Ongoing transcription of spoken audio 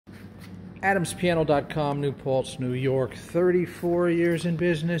AdamsPiano.com, New Paltz, New York. 34 years in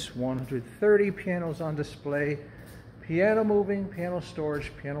business, 130 pianos on display. Piano moving, piano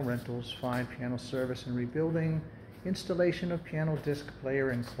storage, piano rentals, fine piano service and rebuilding, installation of piano disc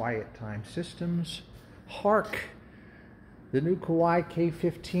player and quiet time systems. Hark! The new Kawai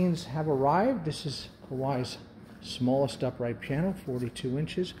K15s have arrived. This is Kawai's smallest upright piano, 42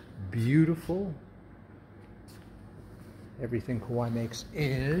 inches. Beautiful. Everything Kawai makes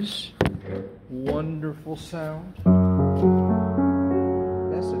is wonderful sound.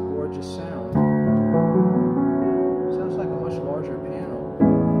 That's a gorgeous sound. Sounds like a much larger piano.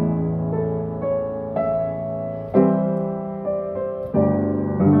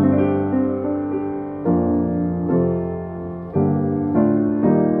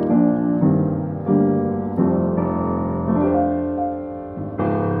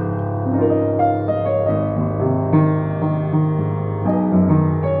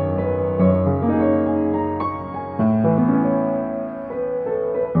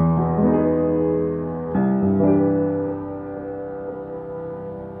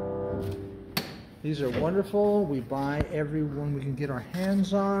 These are wonderful. We buy every one we can get our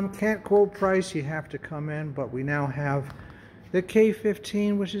hands on. Can't quote price, you have to come in, but we now have the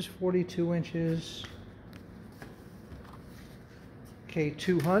K15, which is 42 inches.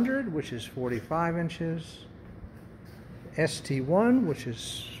 K200, which is 45 inches. ST1, which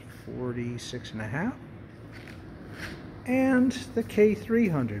is 46.5. And the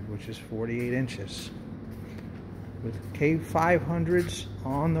K300, which is 48 inches. With K500s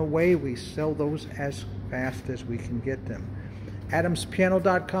on the way, we sell those as fast as we can get them.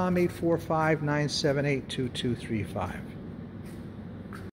 AdamsPiano.com, 845-978-2235.